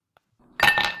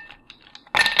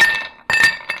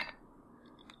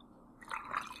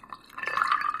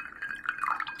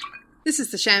This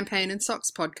is the Champagne and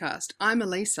Socks podcast. I'm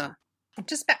Elisa. I'm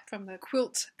just back from the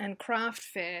Quilt and Craft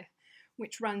Fair,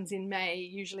 which runs in May,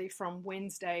 usually from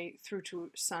Wednesday through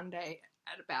to Sunday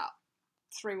at about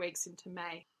 3 weeks into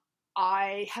May.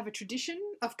 I have a tradition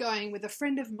of going with a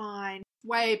friend of mine.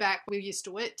 Way back, we used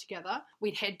to work together.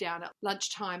 We'd head down at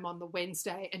lunchtime on the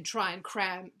Wednesday and try and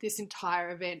cram this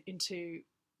entire event into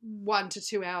 1 to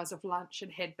 2 hours of lunch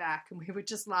and head back. And we were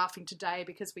just laughing today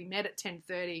because we met at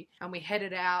 10:30 and we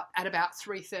headed out at about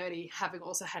 3:30, having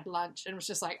also had lunch. And it was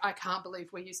just like, I can't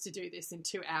believe we used to do this in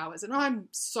 2 hours. And I'm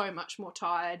so much more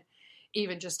tired,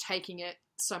 even just taking it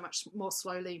so much more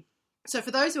slowly. So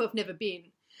for those who have never been,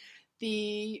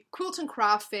 the Quilt and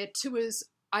Craft Fair tours,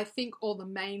 I think, all the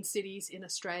main cities in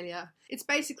Australia. It's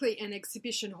basically an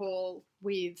exhibition hall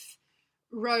with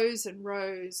rows and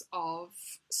rows of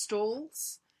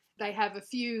stalls. They have a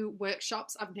few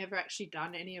workshops. I've never actually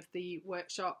done any of the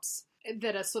workshops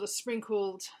that are sort of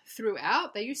sprinkled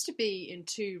throughout. They used to be in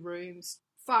 2 rooms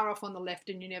far off on the left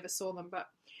and you never saw them. But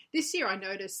this year I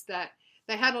noticed that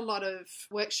they had a lot of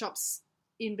workshops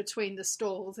in between the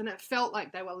stalls and it felt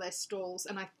like there were less stalls.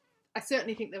 And I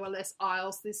certainly think there were less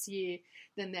aisles this year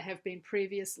than there have been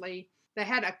previously. They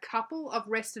had a couple of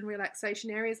rest and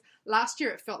relaxation areas. Last year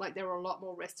it felt like there were a lot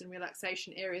more rest and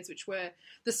relaxation areas, which were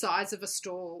the size of a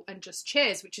stall and just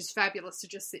chairs, which is fabulous to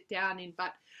just sit down in.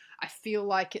 But I feel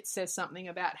like it says something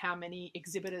about how many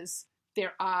exhibitors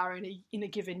there are in a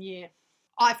given year.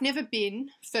 I've never been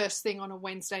first thing on a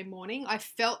Wednesday morning. I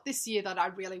felt this year that I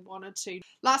really wanted to.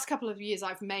 Last couple of years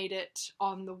I've made it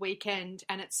on the weekend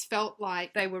and it's felt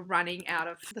like they were running out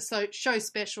of the show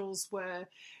specials were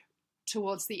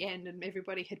towards the end and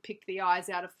everybody had picked the eyes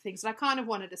out of things. And I kind of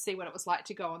wanted to see what it was like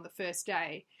to go on the first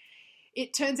day.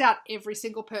 It turns out every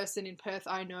single person in Perth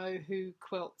I know who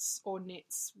quilts or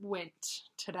knits went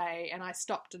today, and I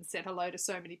stopped and said hello to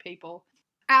so many people.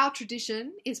 Our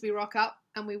tradition is we rock up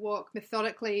and we walk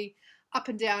methodically up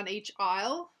and down each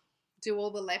aisle, do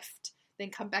all the left, then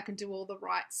come back and do all the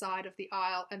right side of the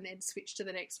aisle and then switch to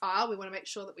the next aisle. We want to make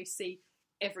sure that we see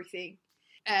everything.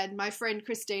 And my friend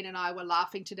Christine and I were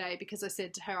laughing today because I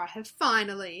said to her, I have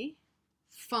finally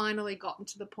gotten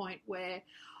to the point where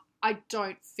I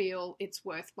don't feel it's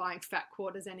worth buying fat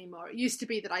quarters anymore. It used to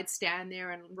be that I'd stand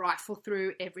there and rifle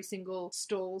through every single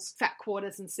stall's fat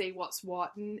quarters and see what's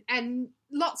what. And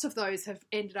lots of those have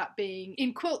ended up being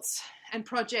in quilts and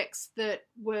projects that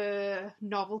were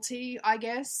novelty, I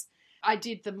guess. I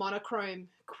did the monochrome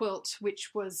quilt,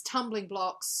 which was tumbling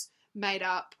blocks made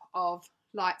up of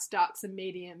lights, darks and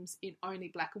mediums in only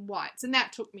black and whites. And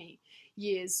that took me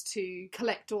years to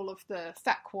collect all of the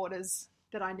fat quarters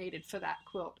that I needed for that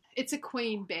quilt. It's a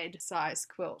queen bed size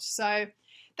quilt. So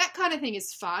that kind of thing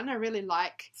is fun. I really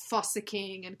like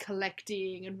fossicking and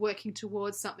collecting and working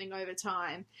towards something over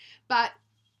time. But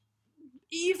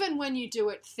even when you do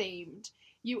it themed,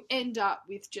 you end up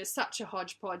with just such a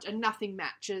hodgepodge and nothing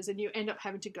matches and you end up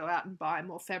having to go out and buy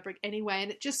more fabric anyway.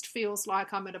 And it just feels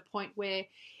like I'm at a point where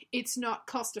it's not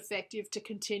cost effective to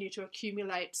continue to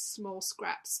accumulate small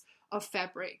scraps of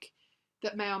fabric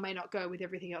that may or may not go with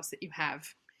everything else that you have.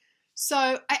 So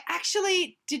I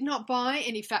actually did not buy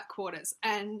any fat quarters,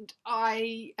 and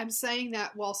I am saying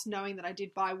that whilst knowing that I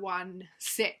did buy one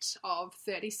set of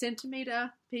 30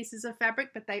 centimetre pieces of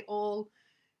fabric, but they all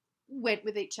went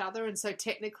with each other, and so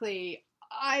technically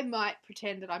I might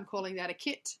pretend that I'm calling that a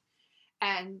kit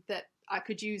and that I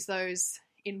could use those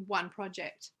in one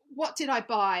project. What did I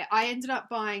buy? I ended up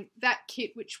buying that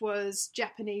kit, which was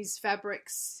Japanese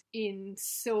fabrics in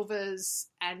silvers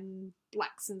and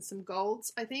blacks and some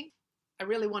golds, I think. I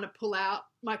really want to pull out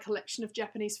my collection of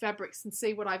Japanese fabrics and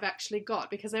see what I've actually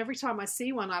got, because every time I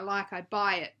see one I like, I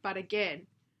buy it. But again,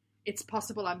 it's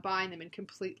possible I'm buying them in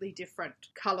completely different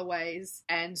colorways,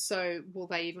 and so will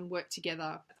they even work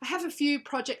together? I have a few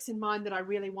projects in mind that I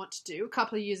really want to do. A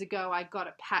couple of years ago I got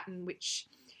a pattern which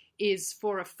is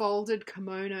for a folded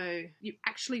kimono. You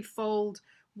actually fold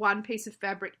one piece of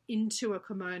fabric into a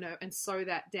kimono and sew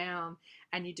that down,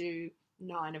 and you do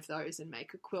 9 of those and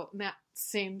make a quilt. And that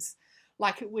seems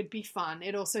like it would be fun.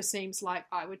 It also seems like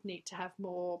I would need to have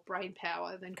more brain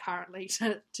power than currently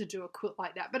to do a quilt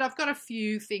like that. But I've got a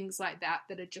few things like that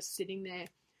that are just sitting there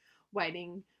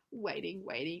waiting,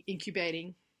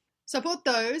 incubating. So I bought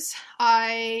those.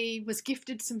 I was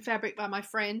gifted some fabric by my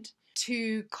friend,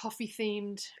 2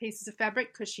 coffee-themed pieces of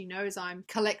fabric, because she knows I'm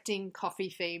collecting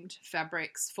coffee-themed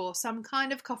fabrics for some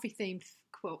kind of coffee-themed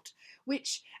quilt,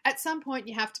 which at some point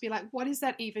you have to be like, what is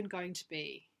that even going to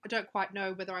be? I don't quite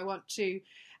know whether I want to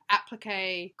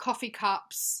applique coffee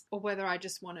cups or whether I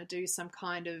just want to do some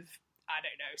kind of, I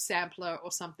don't know, sampler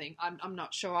or something. I'm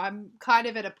not sure. I'm kind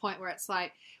of at a point where it's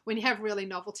like when you have really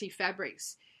novelty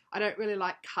fabrics, I don't really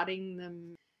like cutting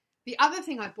them. The other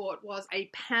thing I bought was a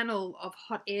panel of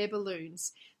hot air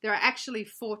balloons. There are actually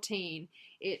 14.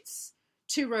 It's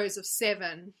 2 rows of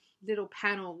 7 little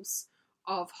panels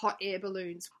of hot air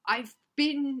balloons. I've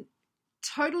been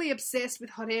totally obsessed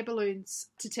with hot air balloons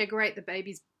to decorate the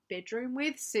baby's bedroom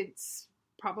with since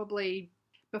probably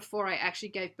before I actually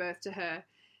gave birth to her.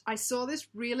 I saw this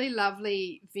really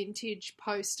lovely vintage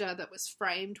poster that was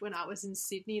framed when I was in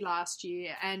Sydney last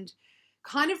year and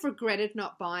kind of regretted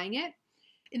not buying it.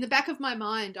 In the back of my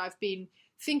mind, I've been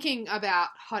thinking about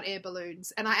hot air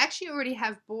balloons, and I actually already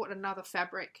have bought another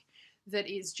fabric that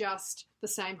is just the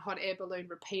same hot air balloon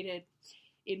repeated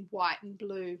in white and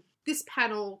blue. This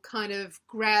panel kind of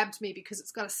grabbed me because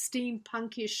it's got a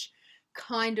steampunkish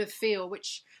kind of feel,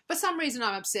 which for some reason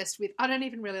I'm obsessed with. I don't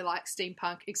even really like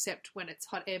steampunk except when it's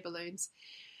hot air balloons.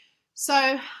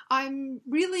 So I'm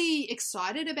really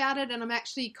excited about it, and I'm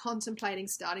actually contemplating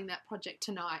starting that project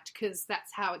tonight because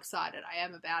that's how excited I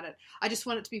am about it. I just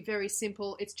want it to be very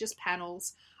simple. It's just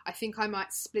panels. I think I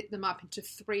might split them up into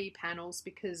 3 panels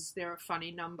because they're a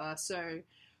funny number. So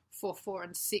 4, 4,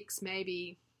 and 6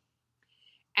 maybe.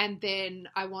 And then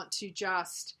I want to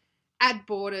just add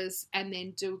borders and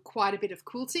then do quite a bit of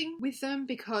quilting with them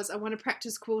because I want to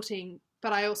practice quilting,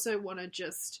 but I also want to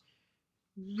just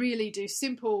really do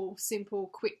simple,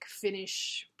 quick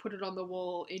finish, put it on the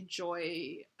wall,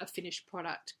 enjoy a finished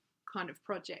product kind of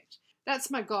project.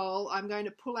 That's my goal. I'm going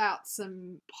to pull out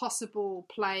some possible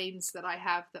planes that I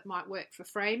have that might work for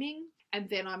framing, and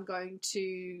then I'm going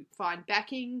to find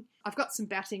backing. I've got some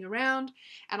batting around,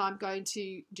 and I'm going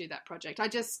to do that project. I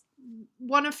just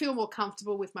want to feel more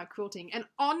comfortable with my quilting. And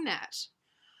on that,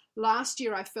 last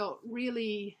year I felt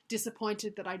really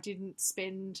disappointed that I didn't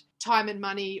spend time and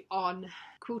money on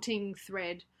quilting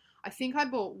thread. I think I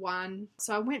bought one.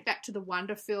 So I went back to the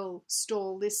Wonderfill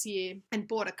stall this year and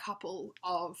bought a couple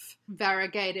of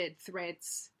variegated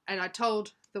threads. And I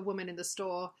told the woman in the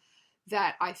store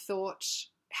that I thought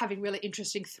having really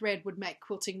interesting thread would make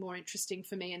quilting more interesting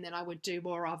for me, and then I would do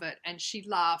more of it. And she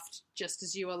laughed, just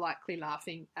as you were likely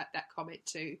laughing at that comment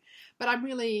too. But I'm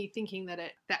really thinking that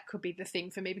that could be the thing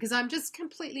for me because I'm just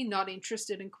completely not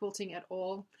interested in quilting at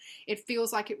all. It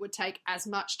feels like it would take as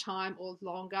much time or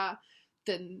longer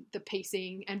than the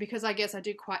piecing, and because I guess I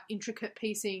do quite intricate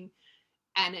piecing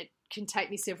and it can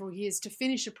take me several years to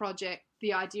finish a project,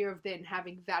 the idea of then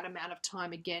having that amount of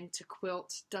time again to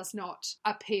quilt does not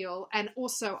appeal. And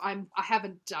also I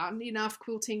haven't done enough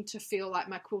quilting to feel like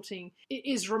my quilting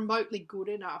is remotely good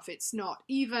enough. It's not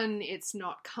even, it's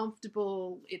not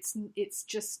comfortable, it's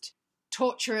just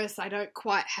torturous. I don't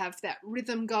quite have that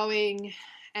rhythm going,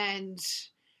 and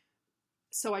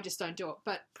so I just don't do it.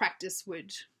 But practice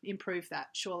would improve that,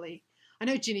 surely. I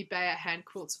know Ginny Bayer hand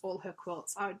quilts all her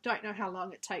quilts. I don't know how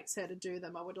long it takes her to do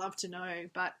them. I would love to know,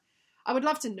 but I would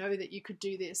love to know that you could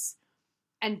do this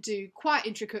and do quite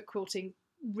intricate quilting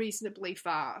reasonably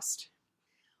fast.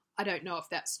 I don't know if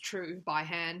that's true by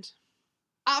hand.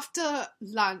 After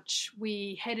lunch,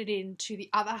 we headed into the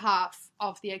other half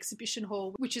of the exhibition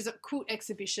hall, which is a quilt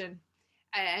exhibition.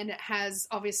 And it has,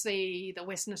 obviously, the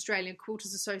Western Australian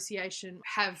Quilters Association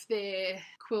have their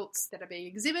quilts that are being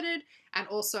exhibited, and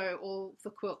also all the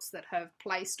quilts that have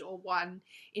placed or won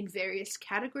in various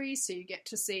categories. So you get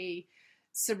to see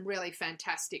some really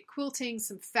fantastic quilting,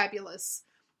 some fabulous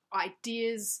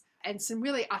ideas, and some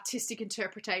really artistic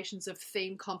interpretations of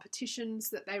theme competitions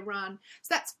that they run.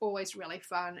 So that's always really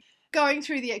fun. Going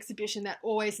through the exhibition, that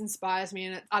always inspires me,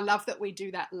 and I love that we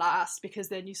do that last because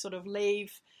then you sort of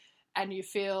leave and you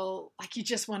feel like you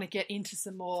just want to get into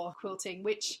some more quilting,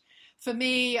 which for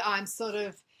me, I'm sort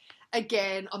of,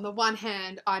 again, on the one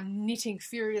hand, I'm knitting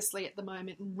furiously at the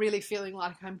moment and really feeling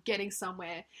like I'm getting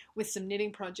somewhere with some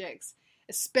knitting projects,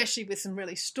 especially with some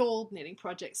really stalled knitting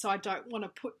projects. So I don't want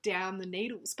to put down the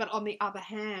needles. But on the other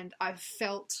hand, I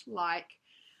felt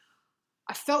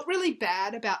really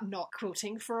bad about not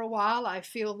quilting for a while. I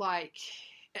feel like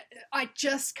I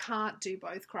just can't do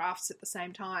both crafts at the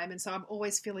same time, and so I'm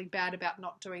always feeling bad about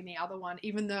not doing the other one,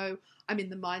 even though I'm in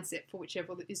the mindset for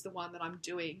whichever is the one that I'm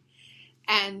doing.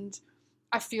 And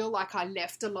I feel like I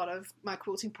left a lot of my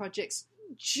quilting projects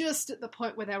just at the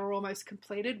point where they were almost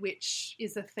completed, which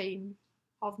is a theme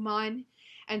of mine.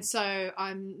 And so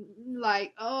I'm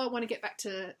like, I want to get back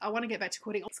to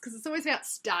quilting, because it's always about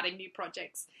starting new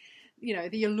projects, you know,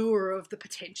 the allure of the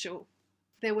potential.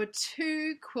 There were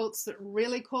 2 quilts that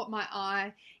really caught my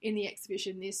eye in the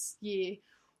exhibition this year.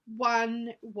 One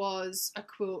was a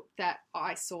quilt that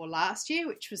I saw last year,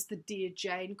 which was the Dear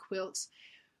Jane quilt,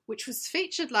 which was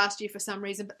featured last year for some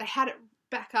reason, but they had it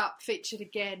back up featured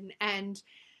again, and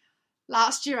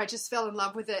last year I just fell in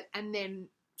love with it, and then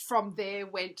from there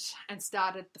went and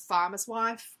started The Farmer's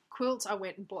Wife quilt. I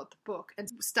went and bought the book and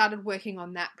started working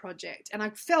on that project, and I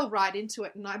fell right into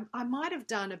it, and I might have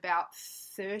done about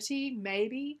 30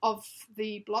 maybe of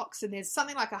the blocks, and there's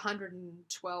something like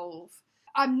 112.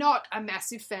 I'm not a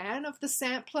massive fan of the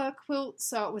sampler quilt,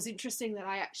 so it was interesting that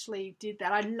I actually did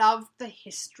that. I love the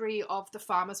history of the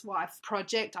Farmer's Wife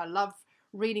project. I love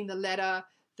reading the letter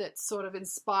that sort of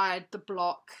inspired the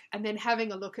block, and then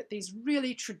having a look at these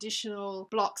really traditional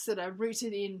blocks that are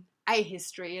rooted in a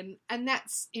history, and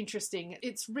that's interesting.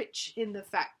 It's rich in the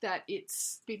fact that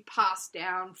it's been passed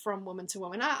down from woman to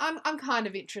woman. I'm kind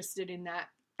of interested in that,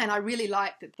 and I really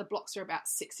like that the blocks are about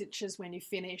 6 inches when you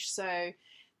finish, so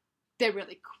they're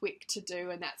really quick to do,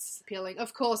 and that's appealing.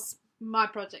 Of course, my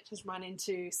project has run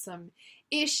into some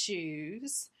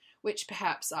issues, which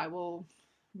perhaps I will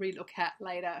relook at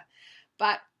later.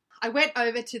 But I went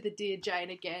over to the Dear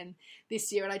Jane again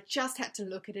this year, and I just had to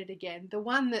look at it again. The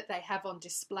one that they have on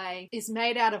display is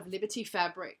made out of Liberty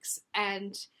fabrics,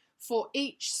 and for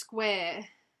each square,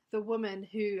 the woman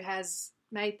who has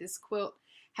made this quilt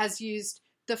has used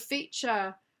the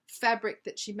feature fabric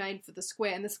that she made for the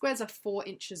square, and the squares are 4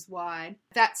 inches wide.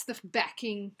 That's the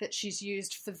backing that she's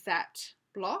used for that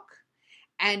block,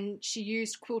 and she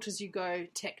used quilt as you go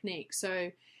technique.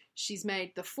 So she's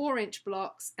made the 4-inch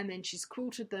blocks, and then she's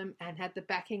quilted them and had the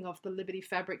backing of the Liberty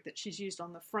fabric that she's used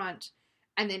on the front,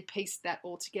 and then pieced that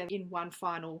all together in one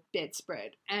final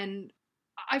bedspread. And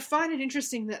I find it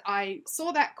interesting that I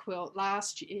saw that quilt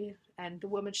last year, and the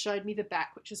woman showed me the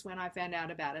back, which is when I found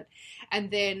out about it, and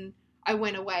then I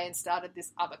went away and started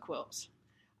this other quilt.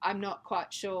 I'm not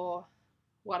quite sure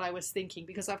what I was thinking,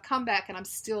 because I've come back and I'm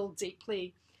still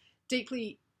deeply,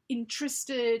 deeply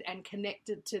interested and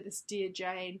connected to this Dear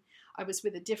Jane. I was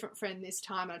with a different friend this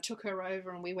time, and I took her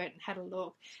over and we went and had a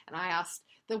look, and I asked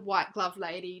the white glove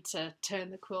lady to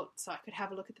turn the quilt so I could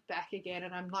have a look at the back again,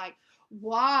 and I'm like,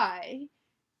 why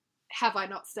have I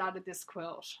not started this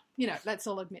quilt? You know, let's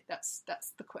all admit that's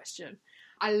the question.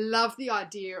 I love the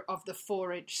idea of the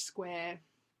 4-inch square.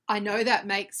 I know that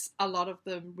makes a lot of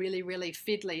them really, really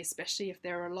fiddly, especially if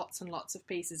there are lots and lots of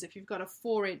pieces. If you've got a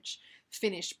 4-inch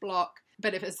finished block,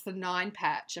 but if it's the 9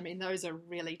 patch, I mean, those are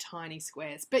really tiny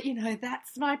squares. But, you know,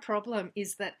 that's my problem,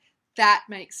 is that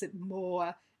makes it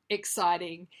more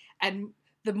exciting, and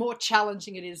the more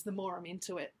challenging it is, the more I'm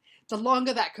into it. The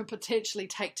longer that could potentially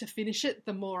take to finish it,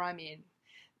 the more I'm in.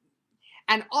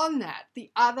 And on that, the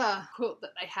other quilt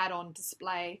that they had on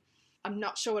display, I'm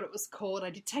not sure what it was called,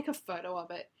 I did take a photo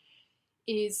of it,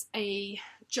 is a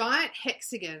giant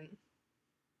hexagon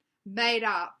made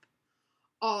up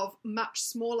of much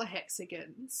smaller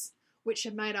hexagons, which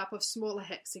are made up of smaller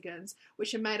hexagons,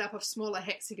 which are made up of smaller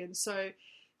hexagons. So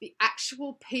the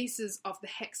actual pieces of the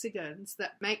hexagons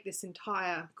that make this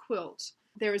entire quilt,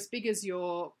 they're as big as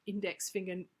your index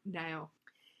fingernail.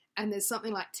 And there's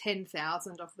something like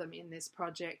 10,000 of them in this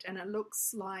project, and it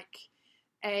looks like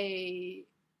a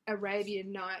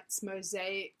Arabian Nights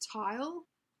mosaic tile.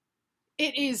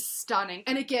 It is stunning.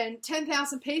 And again,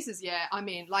 10,000 pieces, yeah, I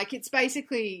mean, like, it's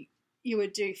basically, you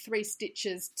would do 3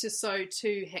 stitches to sew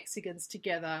 2 hexagons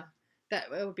together. That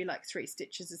would be like 3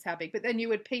 stitches is how big. But then you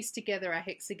would piece together a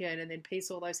hexagon, and then piece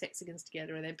all those hexagons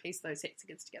together, and then piece those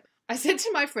hexagons together. I said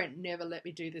to my friend, never let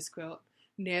me do this quilt.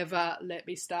 Never let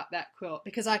me start that quilt,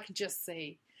 because I can just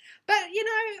see. But, you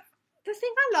know, the thing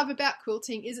I love about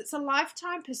quilting is it's a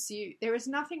lifetime pursuit. There is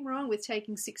nothing wrong with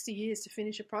taking 60 years to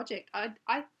finish a project.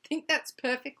 I think that's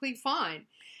perfectly fine.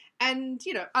 And,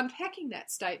 you know, unpacking that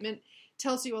statement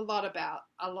tells you a lot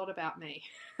about me.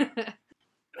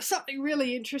 Something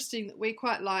really interesting that we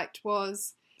quite liked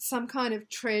was some kind of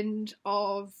trend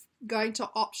of going to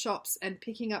op shops and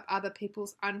picking up other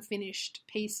people's unfinished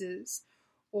pieces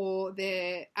or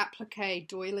their applique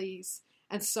doilies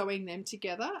and sewing them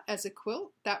together as a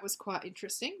quilt. That was quite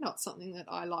interesting. Not something that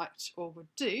I liked or would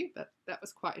do, but that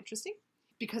was quite interesting.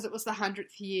 Because it was the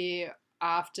 100th year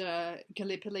after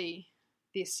Gallipoli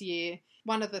this year,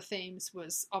 one of the themes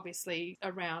was obviously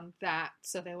around that.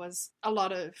 So there was a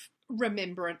lot of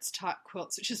remembrance type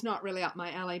quilts, which is not really up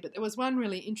my alley, but there was one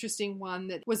really interesting one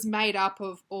that was made up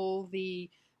of all the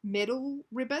medal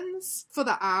ribbons for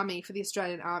the army, for the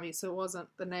Australian Army, so it wasn't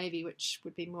the Navy, which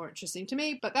would be more interesting to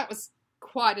me, but that was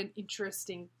quite an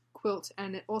interesting quilt,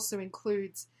 and it also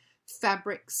includes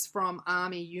fabrics from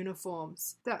army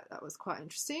uniforms. That was quite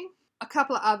interesting. A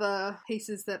couple of other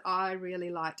pieces that I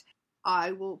really liked.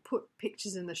 I will put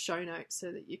pictures in the show notes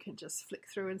so that you can just flick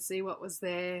through and see what was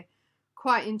there.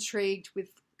 Quite intrigued with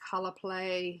colour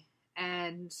play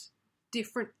and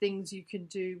different things you can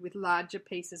do with larger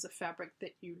pieces of fabric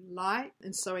that you like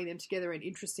and sewing them together in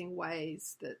interesting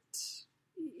ways that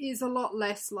is a lot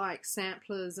less like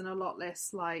samplers and a lot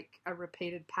less like a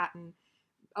repeated pattern,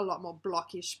 a lot more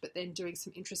blockish, but then doing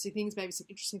some interesting things, maybe some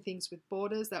interesting things with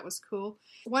borders. That was cool.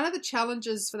 One of the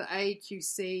challenges for the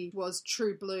AEQC was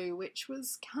True Blue, which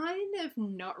was kind of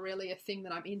not really a thing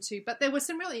that I'm into, but there were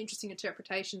some really interesting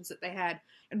interpretations that they had.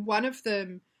 And one of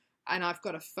them, and I've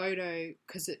got a photo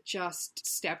because it just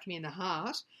stabbed me in the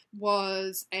heart,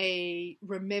 was a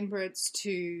remembrance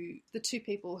to the two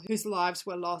people whose lives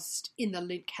were lost in the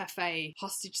Lindt Cafe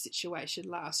hostage situation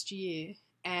last year.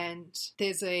 And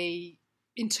there's a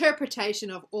interpretation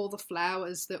of all the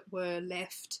flowers that were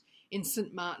left in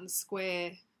St. Martin's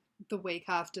Square the week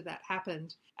after that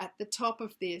happened. At the top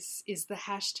of this is the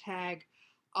hashtag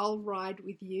I'll ride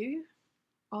with you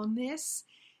on this,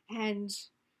 and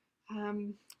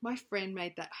my friend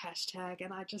made that hashtag,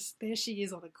 and there she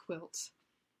is on a quilt.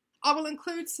 I will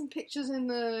include some pictures in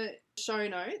the show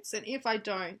notes, and if I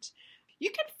don't,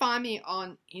 you can find me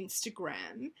on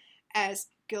Instagram as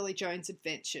Girly Jones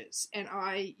Adventures, and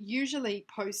I usually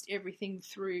post everything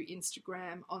through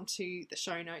Instagram onto the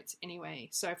show notes anyway,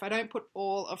 so if I don't put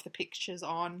all of the pictures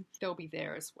on, they'll be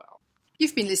there as well.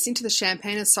 You've been listening to the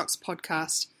Champagne and Socks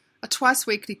podcast, a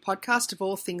twice-weekly podcast of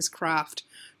all things craft,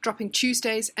 dropping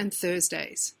Tuesdays and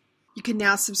Thursdays. You can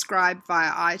now subscribe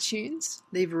via iTunes,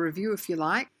 leave a review if you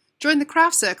like, join the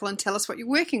craft circle and tell us what you're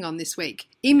working on this week.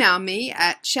 Email me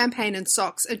at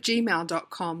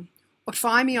champagneandsocks@gmail.com. or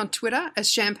find me on Twitter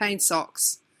as Champagne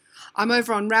Socks. I'm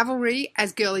over on Ravelry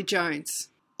as Girly Jones.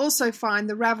 Also find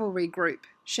the Ravelry group,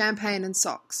 Champagne and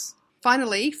Socks.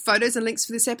 Finally, photos and links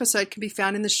for this episode can be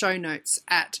found in the show notes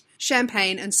at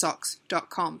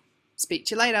champagneandsocks.com. Speak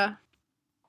to you later.